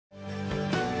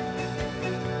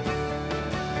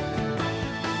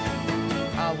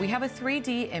we have a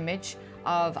 3D image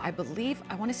of, I believe,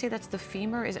 I want to say that's the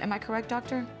femur. Am I correct,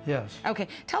 doctor? Yes. Okay,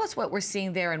 tell us what we're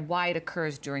seeing there and why it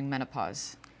occurs during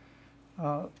menopause.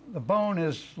 The bone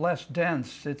is less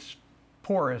dense. It's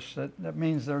porous. That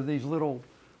means there are these little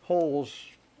holes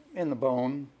in the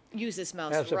bone. Use this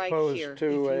mouse as right opposed here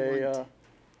to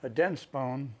a dense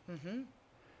bone. Mm-hmm.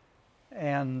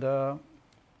 And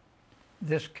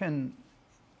this can,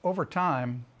 over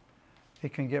time,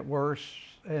 it can get worse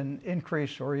and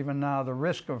increase, or even now, the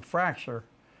risk of fracture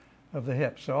of the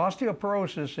hip. So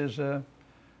osteoporosis is a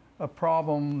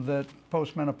problem that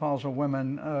postmenopausal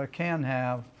women can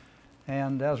have,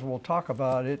 and as we'll talk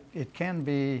about, it can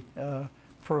be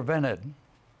prevented.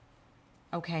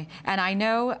 Okay, and I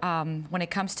know when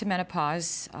it comes to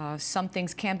menopause, some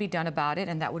things can be done about it,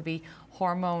 and that would be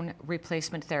hormone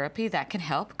replacement therapy. That can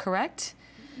help, correct?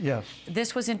 Yes.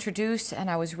 This was introduced, and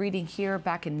I was reading here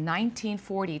back in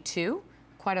 1942,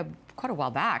 quite a while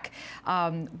back.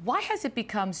 Why has it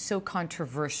become so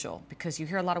controversial? Because you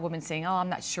hear a lot of women saying, oh, I'm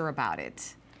not sure about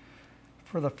it.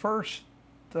 For the first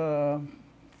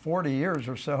 40 years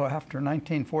or so after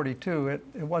 1942, it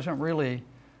wasn't really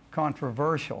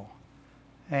controversial.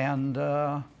 And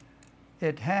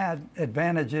it had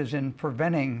advantages in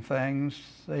preventing things.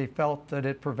 They felt that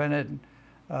it prevented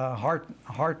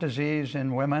heart disease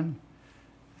in women.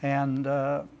 And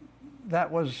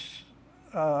that was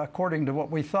according to what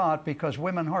we thought, because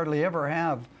women hardly ever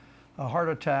have a heart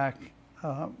attack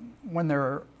when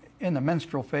they're in the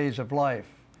menstrual phase of life.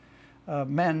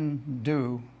 Men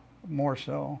do more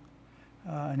so,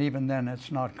 and even then it's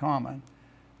not common.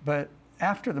 But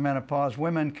after the menopause,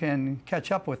 women can catch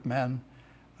up with men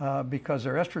because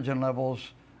their estrogen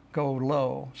levels go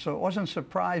low. So it wasn't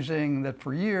surprising that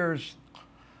for years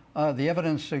the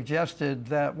evidence suggested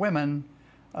that women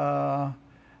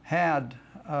had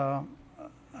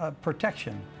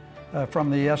protection from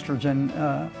the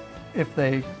estrogen if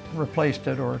they replaced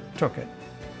it or took it.